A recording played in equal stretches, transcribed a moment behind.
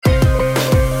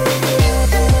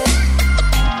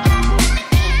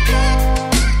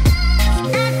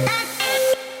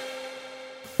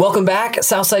Welcome back,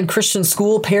 Southside Christian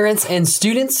School parents and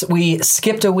students. We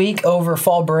skipped a week over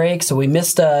fall break, so we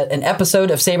missed an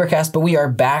episode of Sabercast, but we are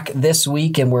back this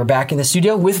week, and we're back in the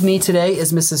studio. With me today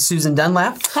is Mrs. Susan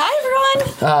Dunlap. Hi, everyone.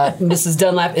 Mrs.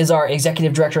 Dunlap is our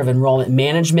Executive Director of Enrollment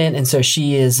Management, and so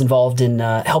she is involved in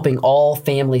helping all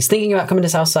families thinking about coming to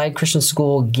Southside Christian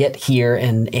School get here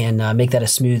and make that a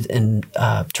smooth and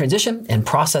transition and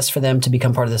process for them to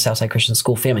become part of the Southside Christian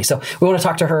School family. So we want to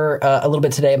talk to her a little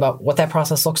bit today about what that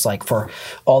process looks like for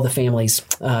all the families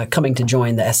coming to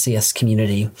join the SCS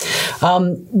community.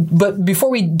 But before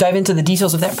we dive into the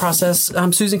details of that process,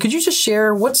 Susan, could you just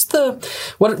share what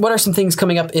are some things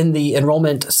coming up in the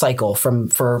enrollment cycle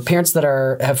for parents that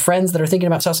have friends that are thinking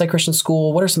about Southside Christian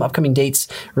School? What are some upcoming dates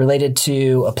related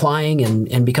to applying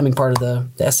and becoming part of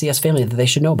the SCS family that they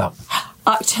should know about?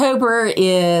 October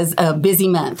is a busy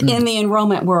month in the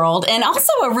enrollment world, and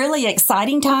also a really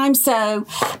exciting time. So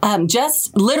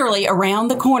just literally around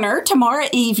the corner, tomorrow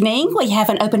evening, we have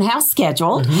an open house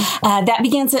scheduled. That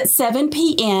begins at 7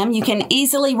 p.m. You can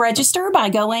easily register by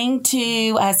going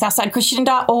to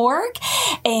southsidechristian.org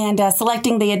and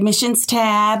selecting the admissions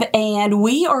tab. And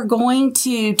we are going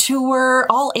to tour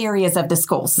all areas of the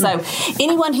school. So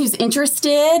anyone who's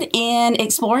interested in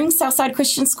exploring Southside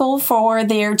Christian School for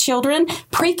their children,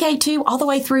 pre-K2 all the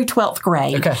way through 12th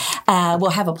grade. Okay. We'll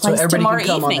have a place tomorrow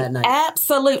evening. On that night.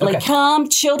 Absolutely. Okay. Come.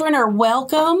 Children are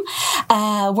welcome.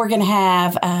 We're going to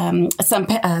have some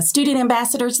student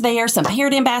ambassadors there, some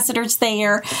parent ambassadors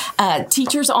there,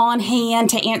 teachers on hand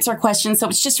to answer questions. So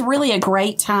it's just really a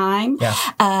great time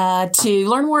to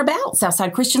learn more about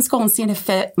Southside Christian School and see if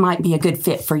it might be a good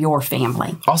fit for your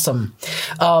family. Awesome.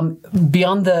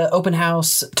 Beyond the open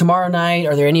house tomorrow night,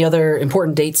 are there any other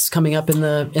important dates coming up in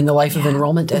the life of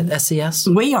enrollment at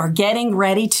SCS? We are getting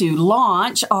ready to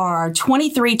launch our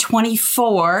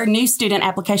 23-24 new student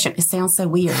application. It sounds so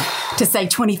weird to say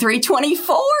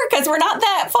 23-24 because we're not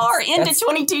that far into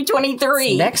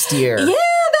 22-23. Next year. Yeah,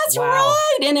 that's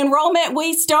right. In enrollment,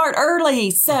 we start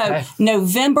early. So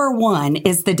November 1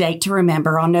 is the date to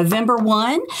remember. On November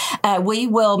 1, we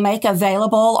will make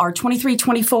available our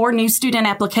 23-24 new student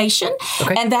application.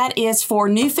 Okay. And that is for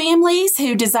new families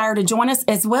who desire to join us,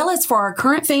 as well as for our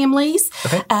current families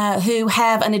who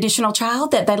have an additional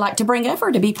child that they'd like to bring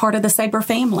over to be part of the Saber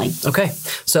family. Okay.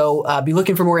 So be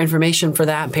looking for more information for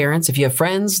that, parents. If you have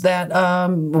friends that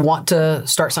want to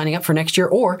start signing up for next year,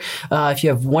 or if you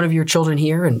have one of your children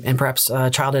here and perhaps a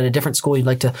child at a different school, you'd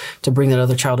like to bring that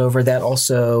other child over, that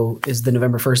also is the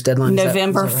November 1st deadline?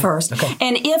 November is that right? 1st. Okay.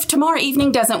 And if tomorrow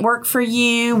evening doesn't work for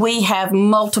you, we have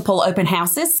multiple open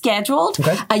houses scheduled.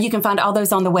 Okay. You can find all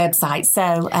those on the website.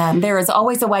 So there is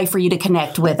always a way for you to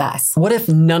connect with us. What if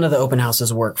none of the open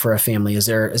houses work for a family? Is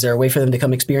there a way for them to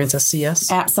come experience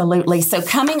SCS? Absolutely. So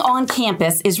coming on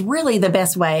campus is really the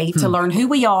best way to learn who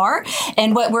we are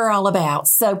and what we're all about.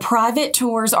 So private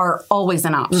tours are always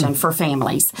an option for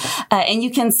families. And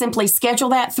you can simply schedule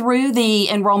that through the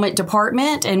enrollment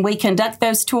department, and we conduct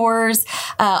those tours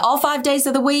all 5 days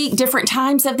of the week, different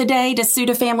times of the day to suit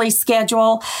a family's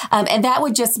schedule. And that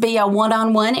would just be a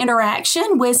one-on-one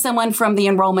interaction with someone from the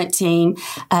enrollment team,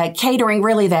 catering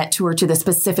really that tour to the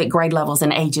specific grade levels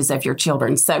and ages of your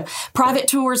children. So private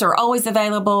tours are always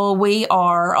available. We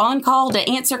are on call to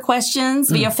answer questions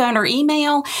via phone or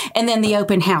email, and then the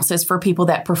open houses for people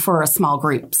that prefer a small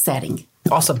group setting.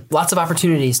 Awesome. Lots of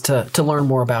opportunities to learn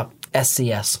more about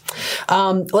SCS.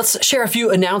 Let's share a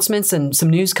few announcements and some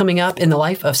news coming up in the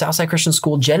life of Southside Christian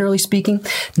School, generally speaking.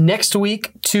 Next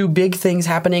week, 2 big things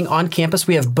happening on campus.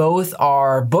 We have both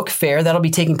our book fair that'll be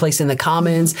taking place in the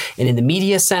Commons and in the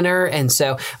Media Center. And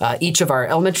so each of our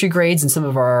elementary grades and some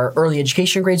of our early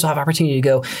education grades will have opportunity to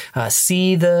go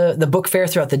see the book fair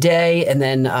throughout the day, and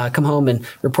then come home and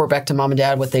report back to mom and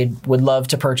dad what they would love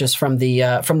to purchase from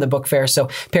the book fair. So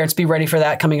parents, be ready for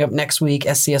that coming up next week,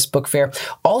 SCS Book Fair.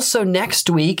 Also next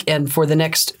week, and for the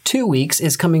next 2 weeks,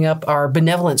 is coming up our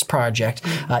benevolence project.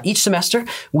 Each semester,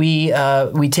 we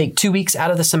take 2 weeks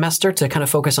out of the semester to kind of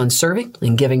focus on serving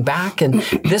and giving back. And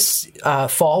this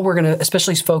fall, we're going to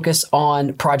especially focus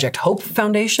on Project Hope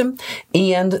Foundation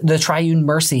and the Triune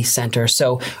Mercy Center.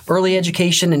 So early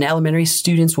education and elementary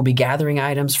students will be gathering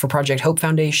items for Project Hope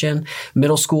Foundation.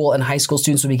 Middle school and high school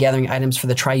students will be gathering items for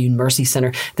the Triune Mercy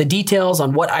Center. The details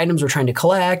on what items we're trying to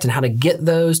collect and how to get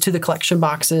those to the collection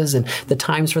boxes is and the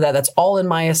times for that. That's all in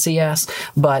my SCS,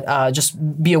 but just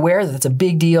be aware that it's a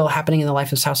big deal happening in the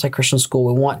life of Southside Christian School.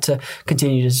 We want to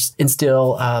continue to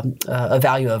instill a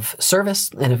value of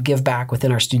service and of give back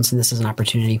within our students, and this is an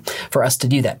opportunity for us to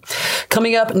do that.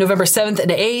 Coming up November 7th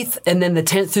and 8th, and then the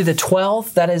 10th through the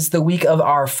 12th, that is the week of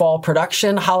our fall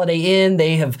production, Holiday Inn.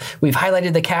 We've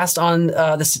highlighted the cast on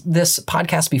this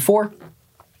podcast before.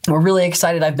 We're really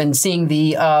excited. I've been seeing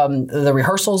the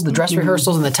rehearsals, the dress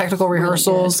rehearsals, and the technical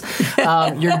rehearsals.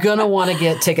 You're going to want to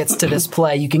get tickets to this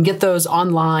play. You can get those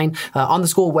online on the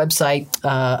school website.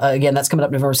 Again, that's coming up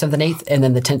November 7th and 8th, and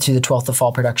then the 10th through the 12th, the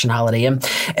fall production Holiday Inn.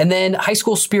 And then High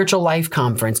School Spiritual Life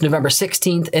Conference, November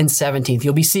 16th and 17th.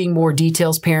 You'll be seeing more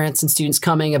details, parents and students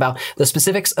coming about the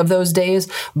specifics of those days.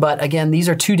 But again, these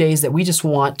are 2 days that we just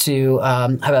want to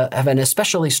have an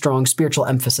especially strong spiritual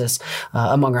emphasis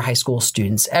among our high school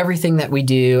students. Everything that we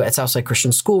do at Southside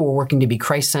Christian School, we're working to be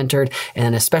Christ-centered,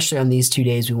 and especially on these 2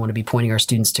 days, we want to be pointing our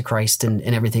students to Christ in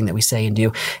everything that we say and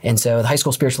do. And so the High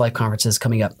School Spiritual Life Conference is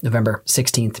coming up November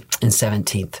 16th and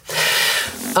 17th.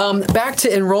 Back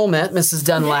to enrollment, Mrs.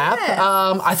 Dunlap.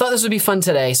 Yeah. I thought this would be fun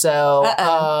today, so...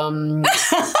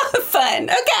 Fun.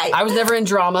 Okay. I was never in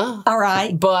drama. All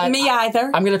right. But me either.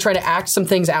 I'm going to try to act some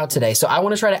things out today. So I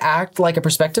want to try to act like a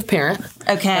prospective parent.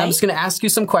 Okay. I'm just going to ask you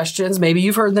some questions. Maybe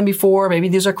you've heard them before. Maybe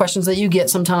these are questions that you get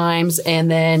sometimes.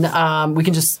 And then we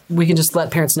can just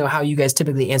let parents know how you guys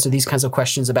typically answer these kinds of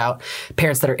questions about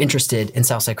parents that are interested in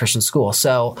Southside Christian School.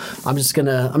 So I'm just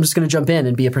gonna jump in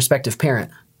and be a prospective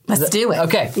parent. Let's do it.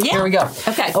 Okay, yeah. Here we go.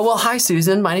 Okay. Oh, well, hi,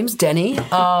 Susan. My name's Denny.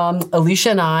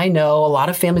 Alicia and I know a lot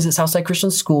of families at Southside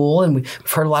Christian School, and we've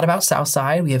heard a lot about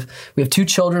Southside. We have 2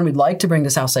 children we'd like to bring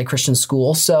to Southside Christian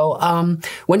School. So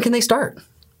when can they start?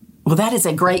 Well, that is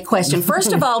a great question.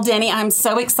 First of all, Denny, I'm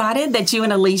so excited that you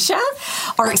and Alicia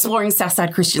are exploring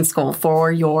Southside Christian School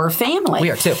for your family.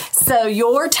 We are too. So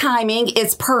your timing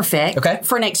is perfect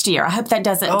for next year. I hope that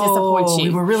doesn't disappoint you.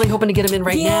 We were really hoping to get them in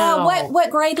now. Yeah, what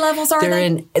grade levels are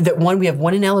they? We have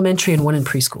one in elementary and one in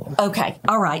preschool. Okay,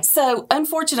 all right. So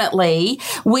unfortunately,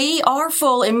 we are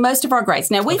full in most of our grades.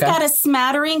 Now, we've got a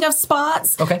smattering of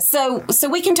spots. Okay. So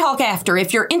we can talk after.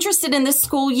 If you're interested in this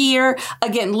school year,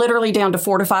 again, literally down to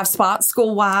 4 to 5 spots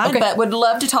school-wide, but would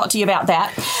love to talk to you about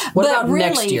that. What about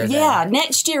next year, then? Yeah,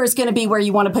 next year is going to be where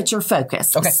you want to put your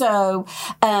focus. Okay. So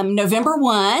November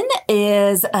 1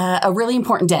 is a really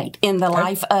important date in the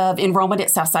life of enrollment at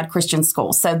Southside Christian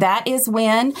School. So that is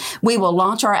when we will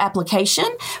launch our application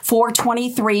for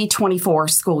 23-24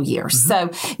 school year.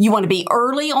 So you want to be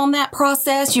early on that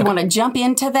process. You want to jump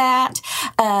into that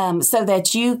so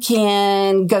that you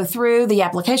can go through the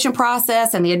application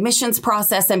process and the admissions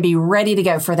process and be ready to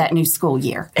go for that new school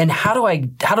year. And how do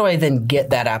I then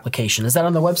get that application? Is that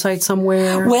on the website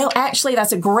somewhere? Well, actually,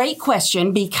 that's a great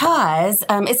question because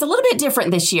it's a little bit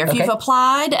different this year. If you've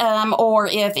applied or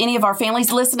if any of our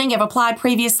families listening have applied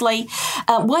previously,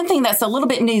 one thing that's a little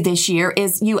bit new this year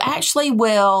is you actually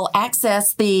will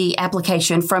access the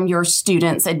application from your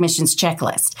student's admissions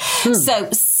checklist. So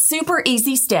super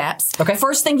easy steps.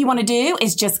 First thing you want to do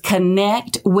is just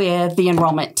connect with the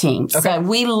enrollment team. So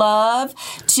we love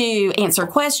to answer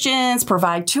questions,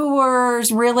 provide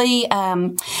tours, really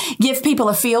give people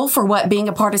a feel for what being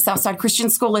a part of Southside Christian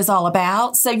School is all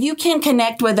about. So you can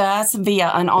connect with us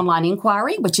via an online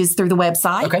inquiry, which is through the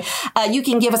website. You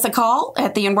can give us a call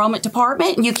at the enrollment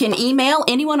department. You can email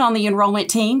anyone on the enrollment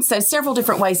team. So several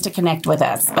different ways to connect with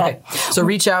us. So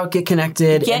reach out, get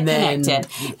connected. And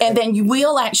then you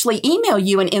will actually email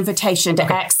you an invitation to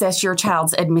access your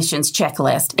child's admissions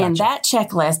checklist. And that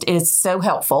checklist is so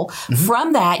helpful.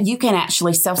 From that, you can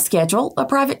actually self-schedule a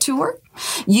private tour.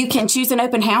 You can choose an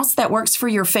open house that works for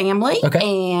your family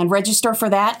and register for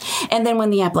that. And then when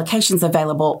the application's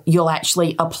available, you'll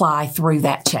actually apply through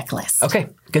that checklist. Okay.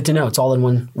 Good to know. It's all in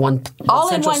one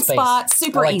all in one space. Spot.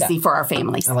 Super easy for our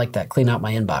families. I like that. Clean out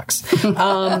my inbox.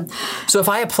 So if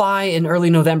I apply in early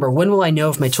November, when will I know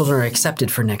if my children are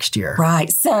accepted for next year?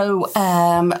 Right. So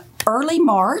early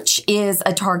March is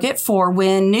a target for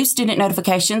when new student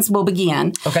notifications will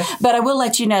begin. But I will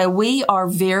let you know, we are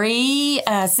very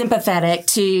sympathetic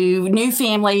to new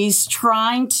families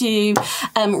trying to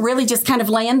really just kind of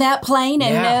land that plane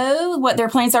and know what their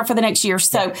plans are for the next year.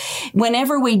 So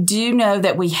whenever we do know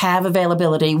that we have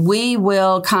availability, we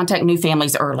will contact new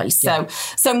families early. So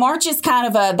March is kind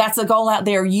of that's a goal out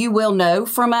there. You will know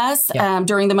from us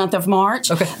during the month of March.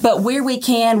 But where we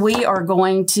can, we are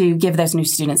going to give those new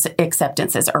students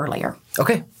acceptances earlier.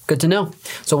 Okay, good to know.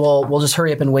 So we'll just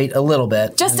hurry up and wait a little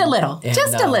bit. Just a little.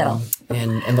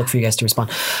 And look for you guys to respond.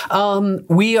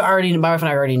 My wife and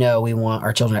I already know we want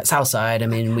our children at Southside. I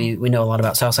mean, we know a lot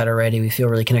about Southside already. We feel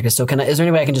really connected. So is there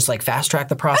any way I can just like fast track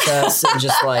the process and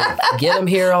just like get them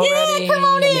here already? Yeah, come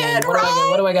on in,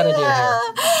 what do I got to do here?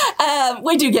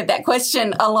 We do get that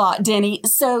question a lot, Denny.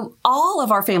 So all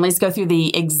of our families go through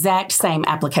the exact same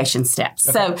application steps.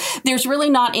 Okay. So there's really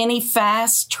not any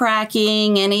fast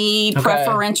tracking, any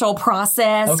preferential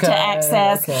process to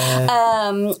access. Okay.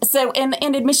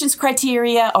 And admissions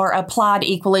criteria are applied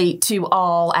equally to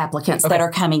all applicants that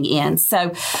are coming in.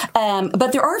 So,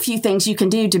 but there are a few things you can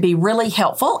do to be really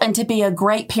helpful and to be a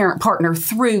great parent partner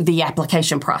through the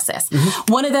application process.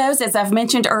 Mm-hmm. One of those, as I've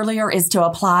mentioned earlier, is to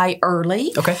apply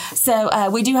early. Okay. So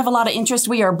we do have a lot of interest.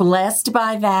 We are blessed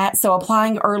by that. So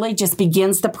applying early just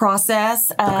begins the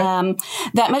process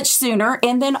that much sooner.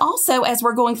 And then also, as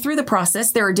we're going through the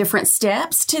process, there are different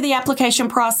steps to the application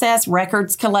process: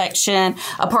 records collection,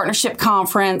 a partnership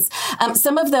conference.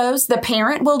 Some of those the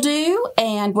parent will do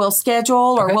and will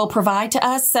schedule or will provide to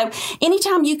us. So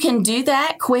anytime you can do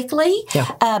that quickly,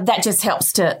 that just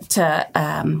helps to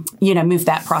move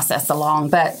that process along.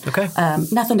 But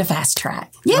nothing to fast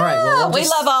track. Yeah, all right, well, we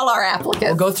love all our applicants.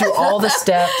 We'll go through all the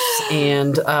steps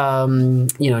and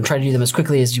try to do them as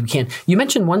quickly as you can. You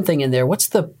mentioned one thing in there. What's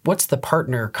the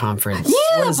partner conference?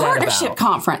 Yeah, the partnership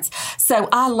conference. So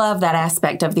I love that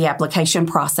aspect of the application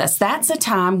process. That's a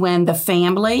time when the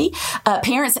family,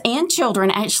 parents and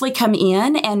children actually come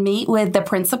in and meet with the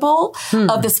principal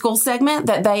of the school segment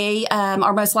that they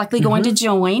are most likely going to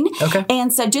join. Okay.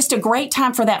 And so just a great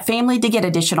time for that family to get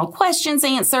additional questions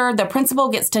answered. The principal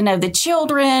gets to know the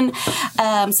children.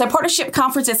 So partnership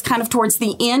conference is kind of towards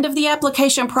the end of the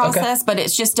application process, but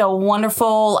it's just a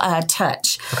wonderful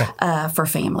touch for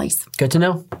families. Good to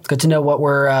know. Good to know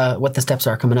what the steps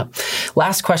are coming up.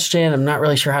 Last question. I'm not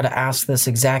really sure how to ask this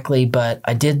exactly, but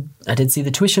I did see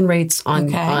the tuition rates on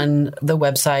the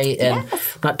website, and I'm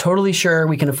not totally sure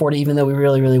we can afford it, even though we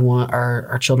really, really want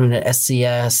our children at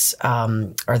SCS.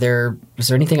 Is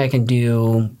there anything I can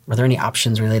do? Are there any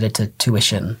options related to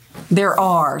tuition? There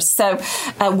are. So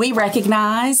we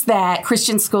recognize that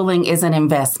Christian schooling is an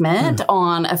investment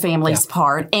on a family's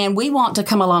part, and we want to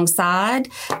come alongside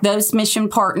those mission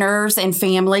partners and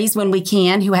families when we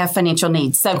can who have financial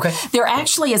needs. So there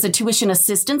actually is a tuition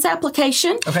assistance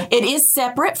application. Okay. It is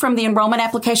separate from the enrollment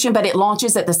application, but it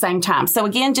launches at the same time. So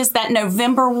again, just that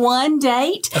November 1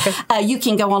 date, you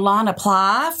can go online,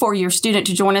 apply for your student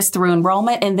to join us through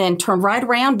enrollment, and then turn right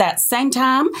around that same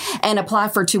time and apply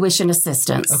for tuition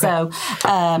assistance. Okay. So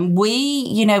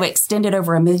we, extended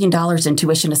over $1 million in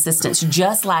tuition assistance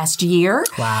just last year.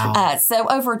 Wow. So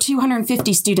over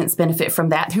 250 students benefit from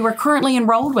that who are currently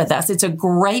enrolled with us. It's a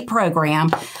great program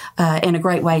and a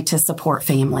great way to support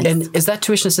families. And is that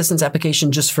tuition assistance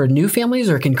application just for new families,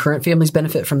 or can current families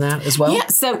benefit from that as well? Yeah,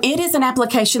 so it is an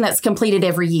application that's completed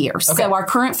every year. Okay. So our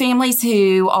current families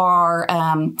who are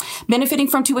benefiting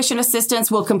from tuition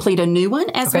assistance will complete a new one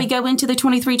as we go into the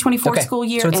 23-24 school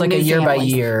year. So it's like a year by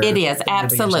year. It is,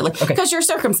 absolutely. Because your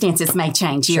circumstances may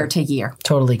change year to year.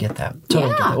 Totally get that.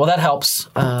 Get that. Well, that helps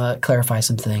clarify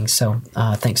some things. So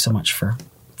thanks so much for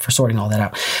sorting all that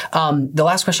out. The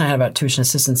last question I had about tuition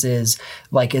assistance is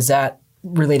that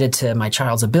related to my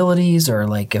child's abilities, or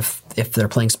like if they're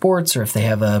playing sports, or if they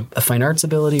have a fine arts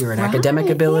ability or an academic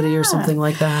ability or something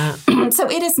like that? So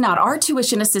it is not. Our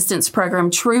tuition assistance program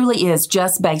truly is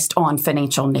just based on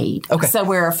financial need. Okay. So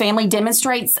where a family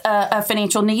demonstrates a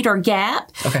financial need or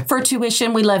gap for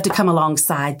tuition, we love to come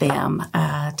alongside them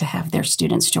to have their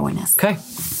students join us. Okay.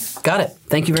 Got it.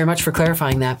 Thank you very much for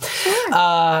clarifying that. Sure.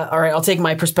 All right, I'll take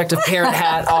my prospective parent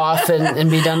hat off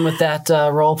and be done with that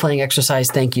role-playing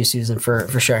exercise. Thank you, Susan, for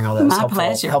sharing all that. My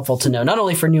pleasure. Helpful to know, not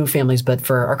only for new families, but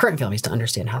for our current families to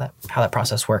understand how that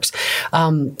process works.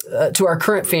 To our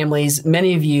current families,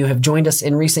 many of you have joined us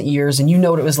in recent years, and you know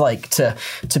what it was like to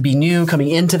be new, coming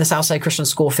into the Southside Christian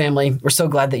School family. We're so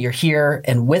glad that you're here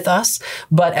and with us.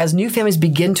 But as new families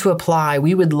begin to apply,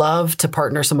 we would love to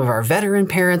partner some of our veteran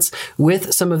parents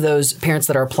with some of those parents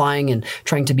that are applying and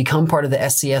trying to become part of the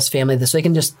SCS family, so they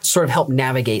can just sort of help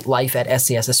navigate life at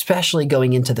SCS, especially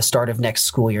going into the start of next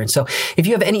school year. And so if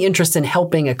you have any interest in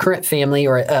helping a current family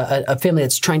or a family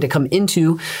that's trying to come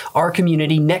into our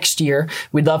community next year,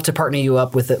 we'd love to partner you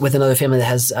up with another family that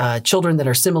has children that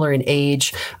are similar in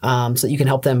age, so that you can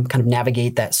help them kind of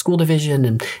navigate that school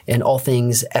division and all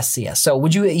things SCS. So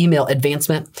would you email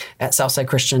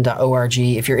advancement@southsidechristian.org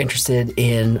if you're interested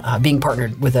in being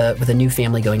partnered with a new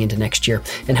family going into next year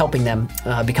and helping them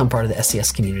become part of the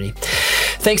SCS community.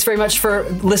 Thanks very much for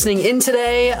listening in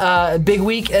today. Big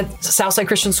week at Southside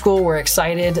Christian School. We're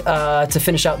excited to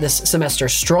finish out this semester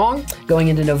strong going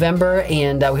into November,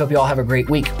 and we hope you all have a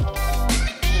great week.